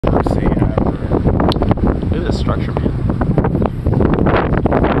Look at this structure, man.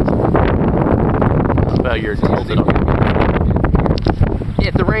 It's about your tilted up. Yeah,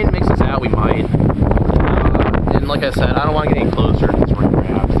 if the rain mixes out, we might. And like I said, I don't want to get any closer because we're going to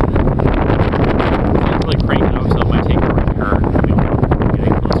have to. It's really cranking up, so it might take a right turn. We don't want to get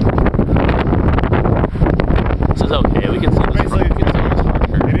any closer. This is okay. We can see this structure.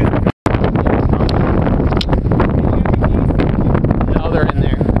 No, they're in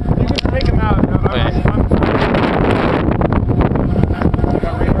there. You can take them out. Okay.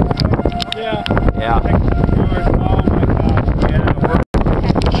 Yeah. Yeah. Oh my God. Yeah.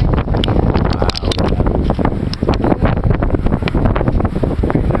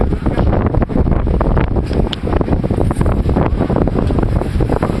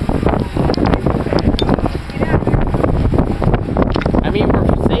 I mean, we're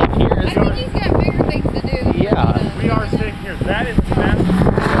safe here. I think he's got bigger things to do. Yeah. We are safe here. That is best.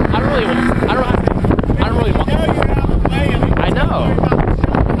 I don't really want. I know.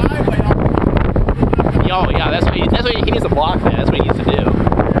 Oh yeah, that's what he needs to block that. That's what he needs to do.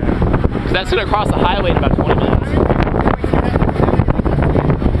 'Cause that's gonna cross the highway in about 20 minutes.